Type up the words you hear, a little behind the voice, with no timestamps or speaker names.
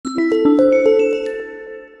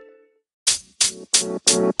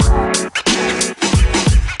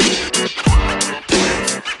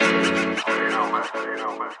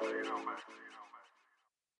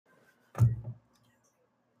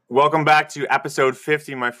Welcome back to episode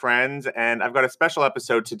 50, my friends. And I've got a special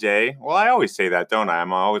episode today. Well, I always say that, don't I?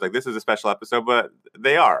 I'm always like, this is a special episode, but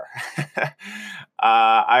they are.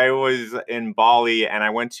 I was in Bali and I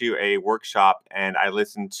went to a workshop and I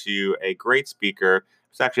listened to a great speaker. It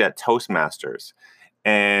was actually at Toastmasters.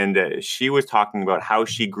 And she was talking about how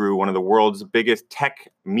she grew one of the world's biggest tech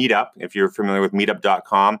meetup. If you're familiar with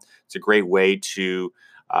meetup.com, it's a great way to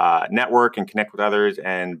network and connect with others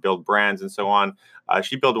and build brands and so on.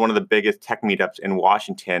 She built one of the biggest tech meetups in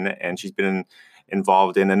Washington, and she's been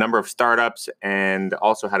involved in a number of startups and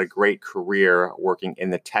also had a great career working in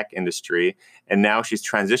the tech industry. And now she's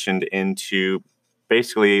transitioned into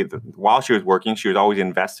basically, while she was working, she was always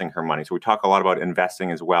investing her money. So we talk a lot about investing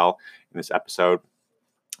as well in this episode,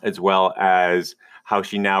 as well as how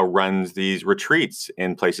she now runs these retreats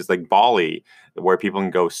in places like Bali, where people can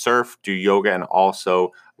go surf, do yoga, and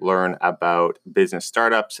also learn about business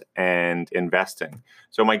startups and investing.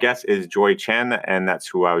 So my guest is Joy Chen, and that's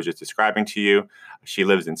who I was just describing to you. She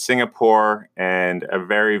lives in Singapore and a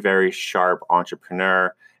very, very sharp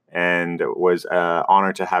entrepreneur, and was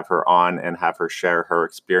honored to have her on and have her share her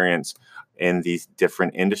experience in these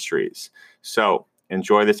different industries. So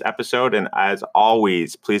enjoy this episode. And as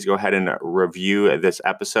always, please go ahead and review this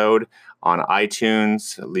episode on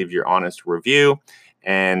iTunes. Leave your honest review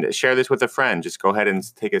and share this with a friend. Just go ahead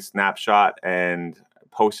and take a snapshot and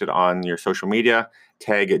post it on your social media.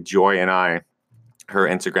 Tag Joy and I. Her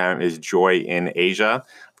Instagram is Joy in Asia.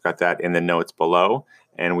 I've got that in the notes below.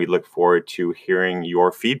 And we look forward to hearing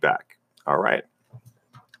your feedback. All right.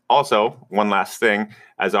 Also, one last thing,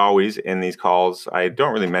 as always in these calls, I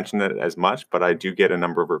don't really mention it as much, but I do get a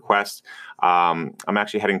number of requests. I'm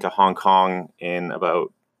actually heading to Hong Kong in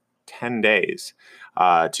about 10 days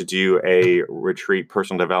to do a retreat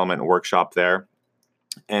personal development workshop there.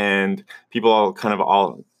 And people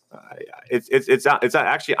it's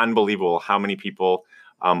actually unbelievable how many people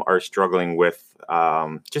are struggling with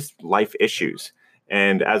just life issues.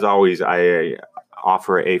 And as always, I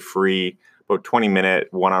offer a free about 20-minute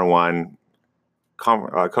one-on-one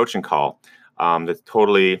coaching call that's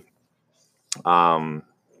totally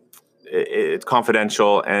it's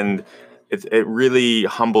confidential, and it really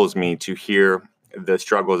humbles me to hear the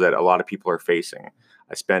struggles that a lot of people are facing.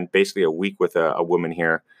 I spent basically a week with a woman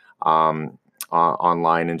here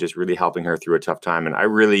online and just really helping her through a tough time. And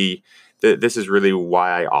this is really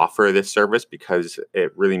why I offer this service, because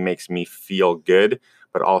it really makes me feel good,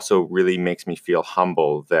 but also really makes me feel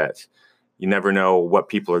humble that you never know what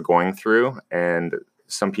people are going through, and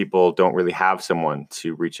some people don't really have someone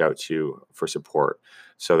to reach out to for support.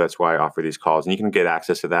 So that's why I offer these calls. And you can get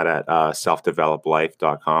access to that at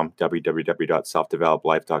selfdeveloplife.com,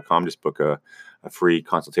 www.selfdeveloplife.com. Just book a free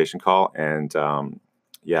consultation call. And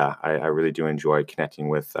I really do enjoy connecting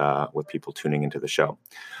with people tuning into the show.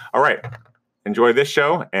 All right. Enjoy this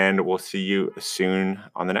show, and we'll see you soon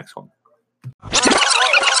on the next one.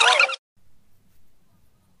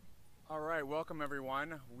 All right, welcome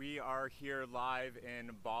everyone. We are here live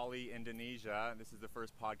in Bali, Indonesia. This is the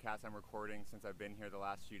first podcast I'm recording since I've been here the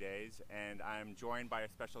last few days, and I'm joined by a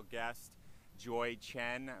special guest, Joy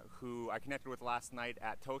Chen, who I connected with last night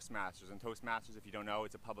at Toastmasters. And Toastmasters, if you don't know,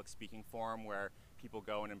 it's a public speaking forum where people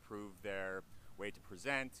go and improve their way to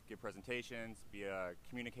present, give presentations, be a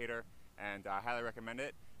communicator, and I highly recommend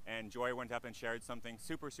it. And Joy went up and shared something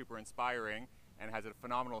super, super inspiring and has a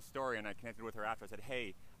phenomenal story, and I connected with her after. I said,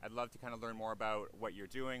 hey, I'd love to kind of learn more about what you're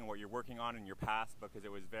doing, what you're working on in your past, because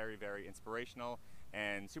it was very, very inspirational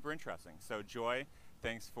and super interesting. So Joy,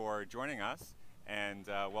 thanks for joining us, and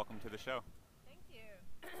welcome to the show. Thank you.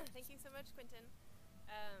 Thank you so much, Quentin.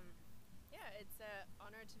 It's an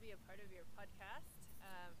honor to be a part of your podcast.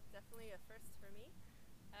 Definitely a first for me.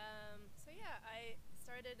 I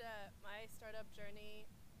started my startup journey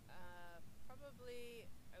probably,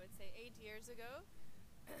 I would say, 8 years ago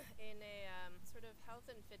in a sort of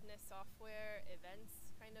health and fitness software events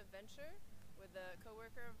kind of venture with a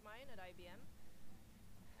coworker of mine at IBM.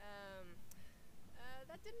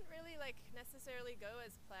 That didn't really necessarily go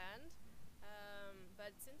as planned,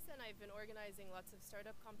 but since then I've been organizing lots of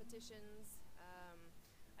startup competitions.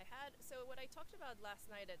 So what I talked about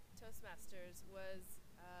last night at Toastmasters was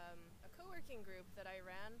a co-working group that I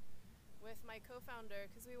ran with my co-founder,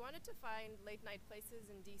 because we wanted to find late night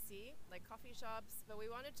places in DC, like coffee shops, but we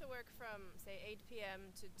wanted to work from, say, 8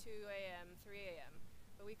 p.m. to 2 a.m., 3 a.m.,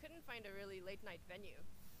 but we couldn't find a really late night venue.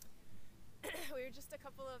 We were just a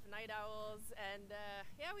couple of night owls, and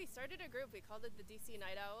we started a group. We called it the DC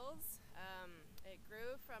Night Owls. It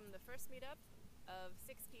grew from the first meetup of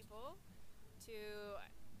 6 people to,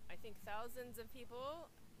 I think, thousands of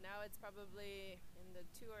people now it's probably in the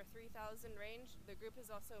 2,000 or 3,000 range. The group has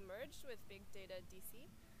also merged with Big Data DC.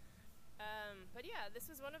 But yeah, this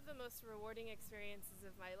was one of the most rewarding experiences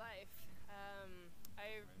of my life.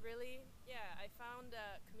 I found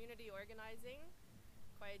community organizing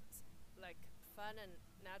quite like fun and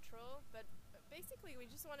natural, but basically we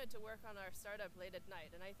just wanted to work on our startup late at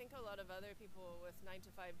night, and I think a lot of other people with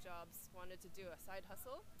 9-to-5 jobs wanted to do a side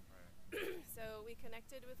hustle. Right. So we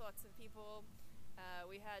connected with lots of people.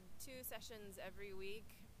 We had 2 sessions every week.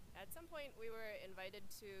 At some point we were invited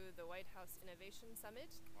to the White House Innovation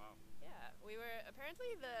Summit. Wow. Yeah, we were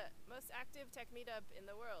apparently the most active tech meetup in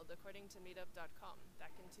the world according to meetup.com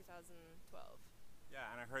back in 2012. Yeah,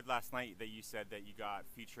 and I heard last night that you said that you got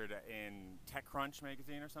featured in TechCrunch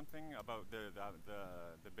magazine or something about the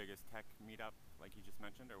biggest tech meetup, like you just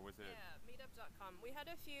mentioned, or was it? Yeah, meetup.com. We had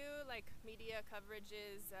a few like media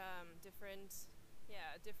coverages, different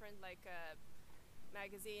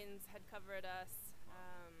magazines had covered us.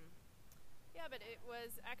 Yeah, but it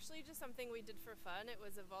was actually just something we did for fun. It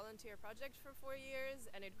was a volunteer project for 4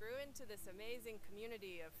 years, and it grew into this amazing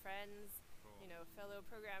community of friends. Cool. You know, fellow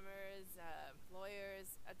programmers,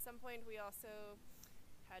 lawyers. At some point, we also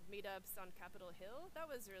had meetups on Capitol Hill.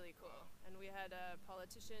 That was really cool. Wow. And we had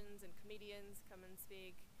politicians and comedians come and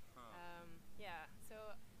speak. Yeah, so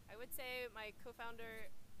I would say my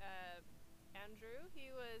co-founder, Andrew,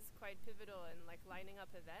 he was quite pivotal in like lining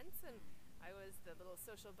up events, and I was the little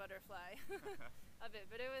social butterfly of it,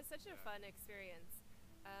 but it was such a fun experience.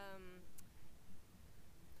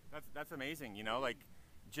 That's amazing, you know, like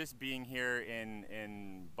just being here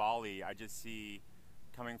in Bali, I just see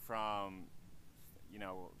coming from, you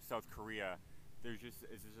know, South Korea, it's just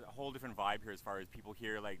a whole different vibe here as far as people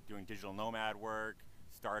here like doing digital nomad work,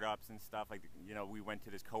 startups and stuff. Like, you know, we went to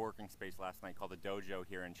this co-working space last night called the Dojo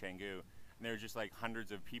here in Canggu, and there were just like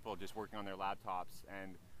hundreds of people just working on their laptops.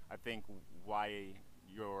 And I think why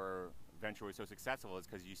your venture was so successful is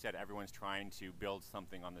because you said everyone's trying to build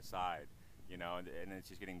something on the side, you know, and it's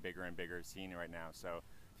just getting bigger and bigger scene right now. So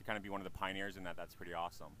to kind of be one of the pioneers in that, that's pretty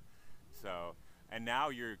awesome. So, and now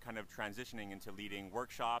you're kind of transitioning into leading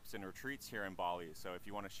workshops and retreats here in Bali. So if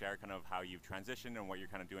you want to share kind of how you've transitioned and what you're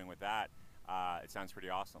kind of doing with that, it sounds pretty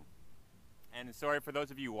awesome. And sorry for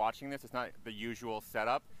those of you watching this, it's not the usual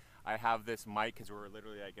setup. I have this mic because we're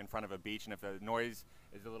literally like in front of a beach, and if the noise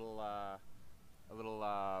is a little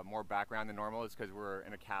more background than normal, it's because we're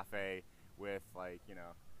in a cafe with like, you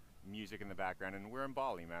know, music in the background, and we're in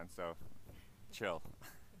Bali, man, so chill.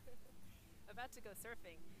 About to go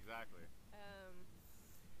surfing. Exactly.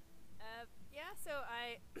 Yeah, so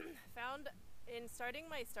I found in starting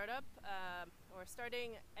my startup or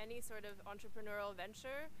starting any sort of entrepreneurial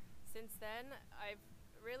venture, since then I've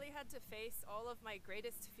really had to face all of my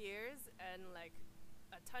greatest fears and like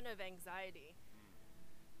a ton of anxiety.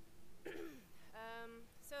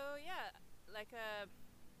 So yeah, like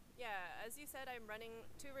as you said, I'm running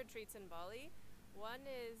 2 retreats in Bali. One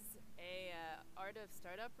is a Art of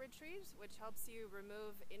Startup retreat, which helps you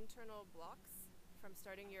remove internal blocks from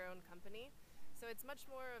starting your own company. So it's much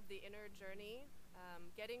more of the inner journey,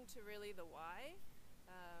 getting to really the why.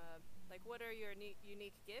 Like, what are your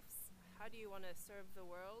unique gifts? How do you want to serve the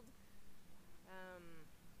world?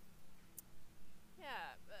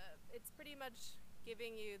 It's pretty much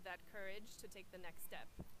giving you that courage to take the next step.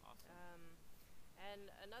 Awesome.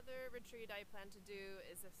 And another retreat I plan to do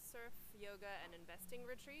is a surf, yoga, and investing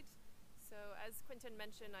retreat. So as Quinton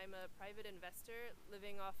mentioned, I'm a private investor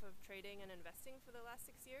living off of trading and investing for the last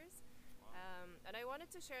 6 years. Wow. And I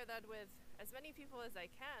wanted to share that with as many people as I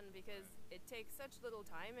can, because it takes such little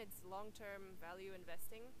time. It's long-term value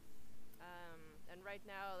investing. And right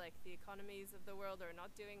now, like, the economies of the world are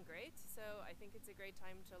not doing great. So I think it's a great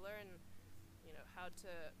time to learn, you know, how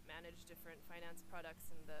to manage different finance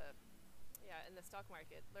products in the stock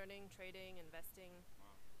market, learning, trading, investing.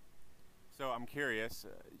 Wow. So I'm curious,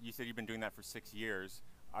 you said you've been doing that for 6 years.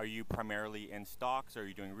 Are you primarily in stocks? Are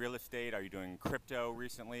you doing real estate? Are you doing crypto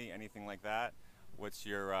recently? Anything like that? What's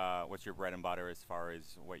your bread and butter as far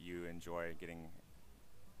as what you enjoy getting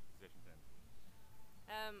positions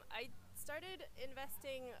in? I started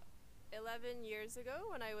investing 11 years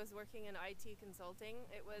ago when I was working in IT consulting.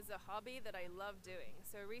 It was a hobby that I love doing.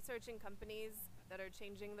 So researching companies that are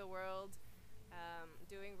changing the world,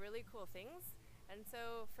 doing really cool things. And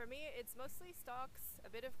so for me, it's mostly stocks, a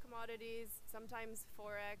bit of commodities, sometimes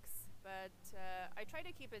Forex, but I try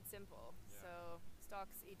to keep it simple. Yeah. So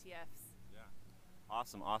stocks, ETFs. Yeah.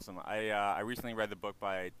 Awesome. I recently read the book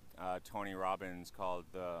by Tony Robbins called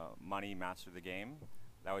The Money Master the Game.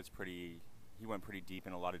 That was he went pretty deep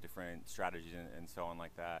in a lot of different strategies and so on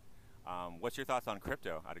like that. What's your thoughts on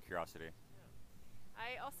crypto, out of curiosity? Yeah.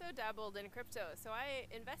 I also dabbled in crypto. So I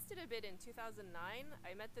invested a bit in 2009.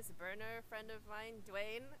 I met this burner friend of mine,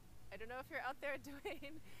 Dwayne. I don't know if you're out there,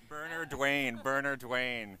 Dwayne. Burner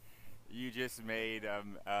Dwayne. You just made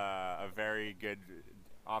a very good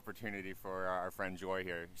opportunity for our friend Joy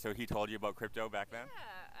here. So he told you about crypto back then?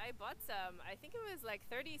 Yeah, I bought some. I think it was like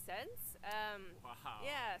 30 cents. Wow.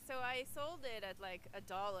 Yeah, so I sold it at like $1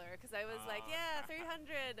 because I was like, yeah, 300%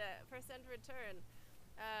 return.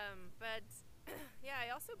 But yeah,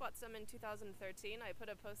 I also bought some in 2013. I put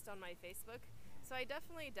a post on my Facebook. So I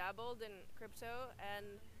definitely dabbled in crypto,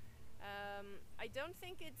 and I don't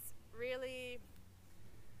think it's really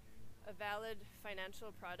a valid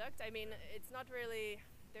financial product. I mean, it's not really,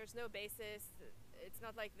 there's no basis. It's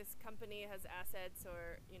not like this company has assets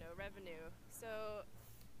or, revenue. So,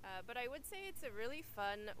 but I would say it's a really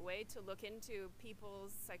fun way to look into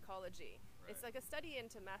people's psychology. Right. It's like a study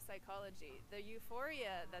into mass psychology. The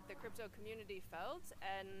euphoria that the crypto community felt,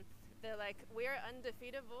 and the like, we're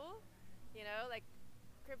undefeatable, like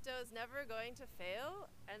crypto is never going to fail.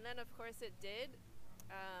 And then of course it did.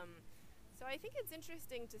 So I think it's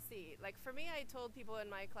interesting to see. Like for me, I told people in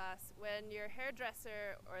my class, when your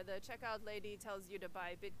hairdresser or the checkout lady tells you to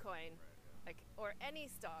buy Bitcoin, like, or any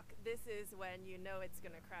stock, this is when you know it's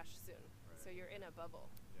going to crash soon. So you're in a bubble.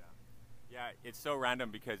 Yeah, it's so random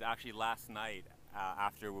because actually last night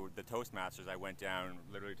after the Toastmasters, I went down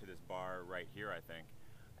literally to this bar right here, I think,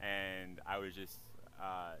 and I was just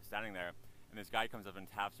standing there, and this guy comes up and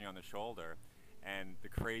taps me on the shoulder. And the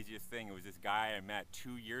craziest thing, it was this guy I met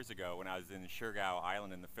 2 years ago when I was in Siargao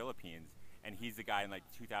Island in the Philippines, and he's the guy in like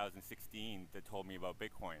 2016 that told me about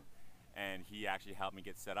Bitcoin. And he actually helped me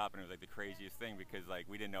get set up, and it was like the craziest thing because like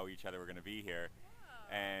we didn't know each other were going to be here.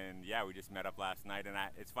 And yeah, we just met up last night, and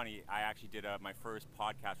it's funny, I actually did my first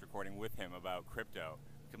podcast recording with him about crypto.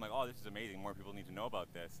 I'm like, oh, this is amazing, more people need to know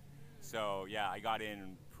about this. So yeah, I got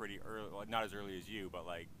in pretty early, well, not as early as you, but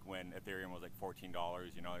like when Ethereum was like $14,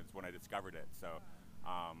 it's when I discovered it. So,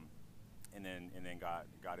 and then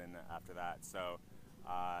got in after that. So,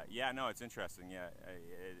 yeah, no, it's interesting. Yeah,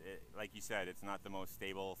 like you said, it's not the most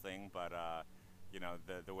stable thing, but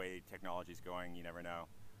the way technology is going, you never know.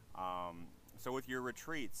 So with your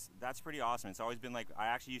retreats, that's pretty awesome. It's always been like, I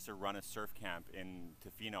actually used to run a surf camp in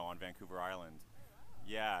Tofino on Vancouver Island.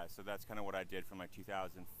 Yeah, so that's kind of what I did from like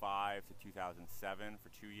 2005 to 2007 for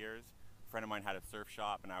 2 years. A friend of mine had a surf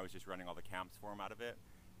shop, and I was just running all the camps for him out of it.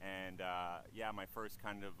 And yeah, one of my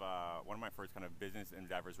first kind of business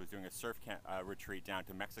endeavors was doing a surf camp retreat down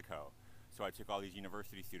to Mexico. So I took all these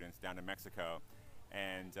university students down to Mexico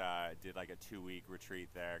and did like a 2-week retreat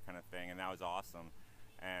there kind of thing, and that was awesome.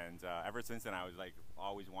 And ever since then, I was like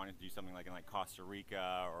always wanting to do something like in like Costa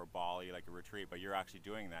Rica or Bali, like a retreat. But you're actually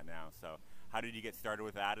doing that now. So how did you get started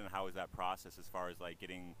with that, and how was that process as far as like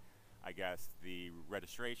getting, I guess, the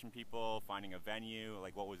registration people, finding a venue?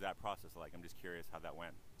 Like, what was that process like? I'm just curious how that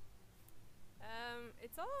went.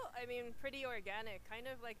 It's all, I mean, pretty organic. Kind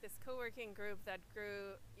of like this co-working group that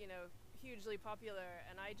grew, hugely popular,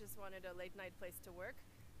 and I just wanted a late night place to work.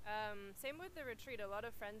 Same with the retreat. A lot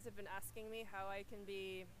of friends have been asking me how I can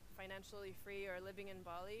be financially free or living in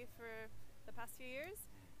Bali for the past few years.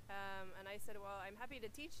 And I said, well, I'm happy to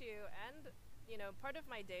teach you. And, part of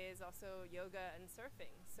my day is also yoga and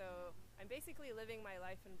surfing. So I'm basically living my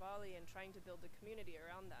life in Bali and trying to build a community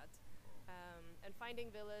around that. And finding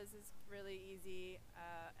villas is really easy.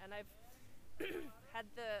 And I've had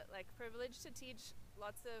the privilege to teach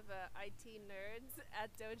lots of IT nerds at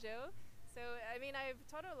Dojo. So, I mean, I've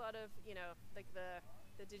taught a lot of, like the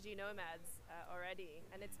digi-nomads already,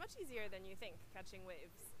 and it's much easier than you think, catching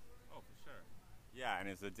waves. Oh, for sure. Yeah, and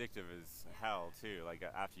it's addictive as hell, too. Like,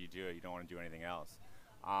 after you do it, you don't want to do anything else.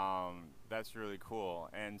 That's really cool.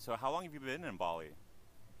 And so how long have you been in Bali?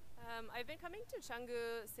 I've been coming to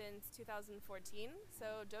Canggu since 2014,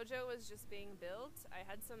 so Dojo was just being built. I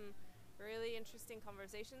had some really interesting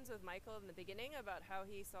conversations with Michael in the beginning about how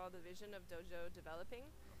he saw the vision of Dojo developing.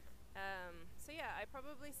 So yeah, I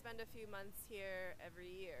probably spend a few months here every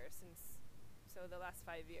year so the last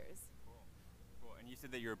 5 years. Cool. And you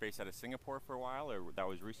said that you were based out of Singapore for a while, or that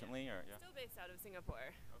was recently? Yeah. Or yeah? Still based out of Singapore.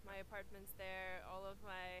 Okay. My apartment's there, all of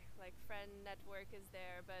my friend network is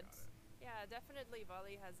there, but yeah, definitely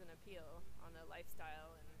Bali has an appeal on a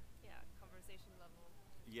lifestyle and conversation level.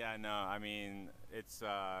 Yeah, no, I mean, it's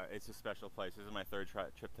a special place. This is my third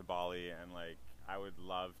trip to Bali, and I would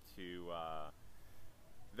love to.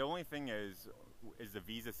 The only thing is the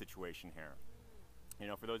visa situation here.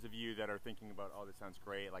 For those of you that are thinking about, oh, this sounds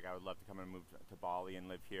great, I would love to come and move to Bali and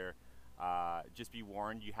live here, just be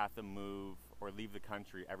warned, you have to move or leave the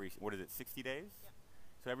country every, 60 days? Yep.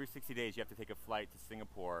 So every 60 days you have to take a flight to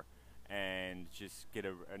Singapore and just get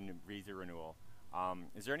a visa renewal.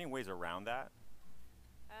 Is there any ways around that?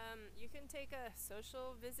 You can take a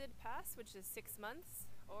social visit pass, which is 6 months,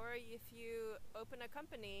 or if you open a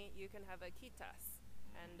company, you can have a KITAS,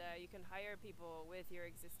 and you can hire people with your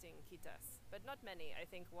existing KITAS. But not many. I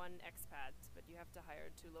think one expat, but you have to hire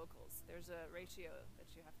 2 locals. There's a ratio that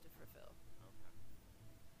you have to fulfill.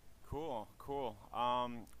 Cool, cool.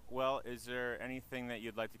 Well, is there anything that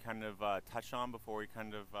you'd like to kind of touch on before we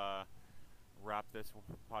kind of wrap this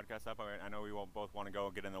podcast up? I know we both want to go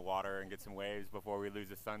and get in the water and get some waves before we lose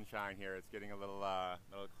the sunshine here. It's getting a little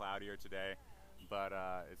cloudier today, but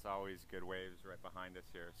it's always good waves right behind us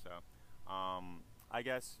here. So I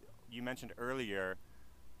guess you mentioned earlier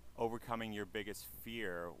overcoming your biggest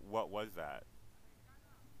fear. What was that?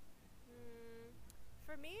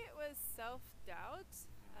 For me, it was self-doubt.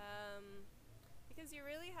 Because you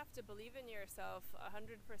really have to believe in yourself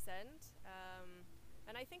 100%.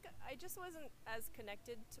 And I think I just wasn't as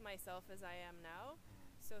connected to myself as I am now.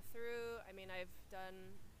 So I've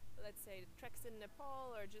done, let's say, treks in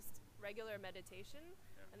Nepal or just regular meditation.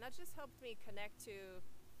 And that just helped me connect to,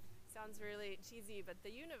 sounds really cheesy, but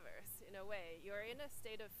the universe in a way. You're in a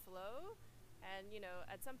state of flow. And,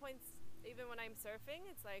 at some points, even when I'm surfing,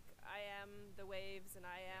 it's like I am the waves and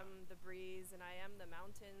I am the breeze and I am the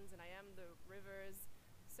mountains and I am the rivers.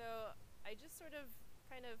 So I just sort of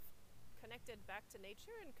kind of connected back to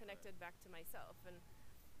nature and connected back to myself and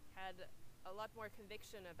had a lot more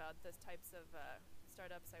conviction about the types of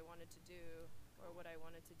startups I wanted to do or what I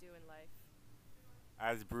wanted to do in life.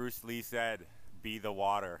 As Bruce Lee said, be the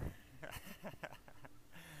water.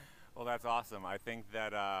 Well, that's awesome. I think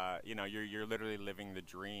that you're literally living the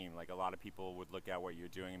dream. Like, a lot of people would look at what you're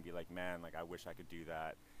doing and be like, man, like, I wish I could do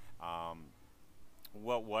that.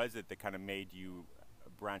 What was it that kind of made you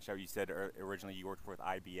branch out? You said originally you worked with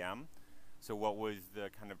IBM. So what was the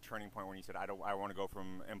kind of turning point when you said, I want to go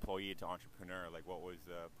from employee to entrepreneur? Like, what was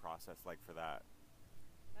the process like for that?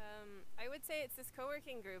 I would say it's this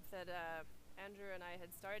co-working group that Andrew and I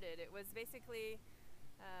had started. It was basically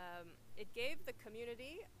it gave the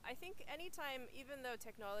community, I think anytime, even though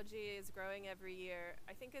technology is growing every year,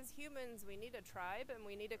 I think as humans we need a tribe and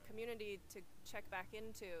we need a community to check back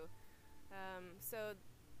into. So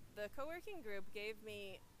the co-working group gave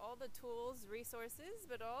me all the tools, resources,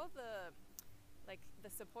 but all the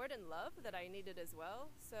support and love that I needed as well.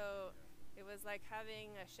 So it was like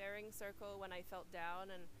having a sharing circle when I felt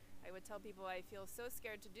down, and I would tell people I feel so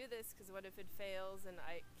scared to do this because what if it fails, and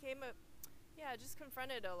I just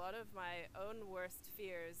confronted a lot of my own worst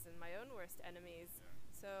fears and my own worst enemies.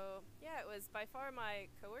 So it was by far my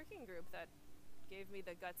co-working group that gave me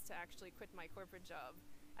the guts to actually quit my corporate job.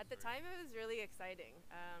 At the time it was really exciting,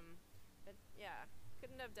 but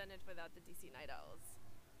couldn't have done it without the DC Night Owls.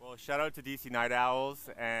 Well, shout out to DC Night Owls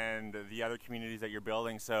and the other communities that you're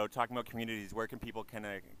building. So talking about communities, where can people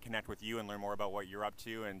connect with you and learn more about what you're up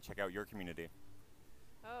to and check out your community?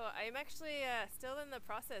 Oh, I'm actually still in the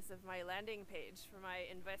process of my landing page for my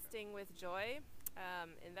Investing with Joy,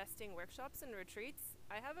 investing workshops and retreats.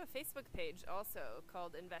 I have a Facebook page also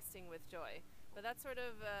called Investing with Joy, but that's sort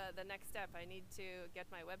of the next step. I need to get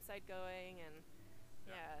my website going and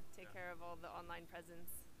take care of all the online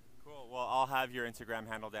presence. Cool. Well, I'll have your Instagram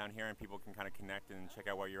handle down here and people can kind of connect and check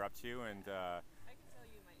out what you're up to. And I can tell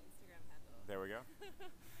you my Instagram handle. There we go.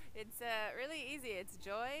 It's really easy. It's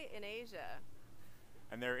Joy in Asia.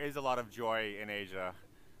 And there is a lot of joy in Asia.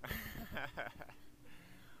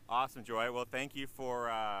 Awesome, Joy. Well, thank you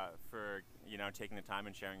for taking the time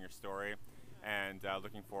and sharing your story, and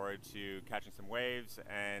looking forward to catching some waves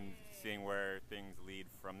and seeing where things lead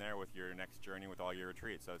from there with your next journey with all your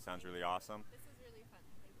retreats. So it sounds really awesome. This is really fun.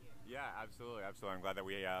 Thank you. Yeah, absolutely. I'm glad that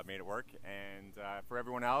we made it work. And for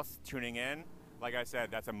everyone else tuning in, like I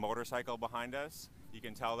said, that's a motorcycle behind us. You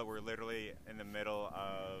can tell that we're literally in the middle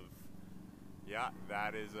of. Yeah,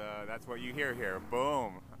 that's what you hear here.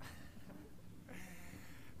 Boom.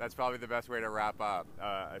 That's probably the best way to wrap up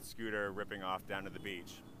a scooter ripping off down to the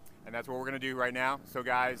beach. And that's what we're going to do right now. So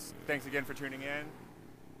guys, thanks again for tuning in.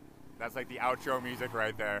 That's like the outro music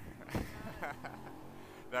right there.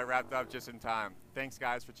 That wrapped up just in time. Thanks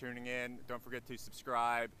guys for tuning in. Don't forget to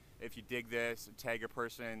subscribe. If you dig this, tag a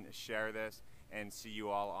person, share this, and see you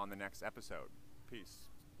all on the next episode. Peace.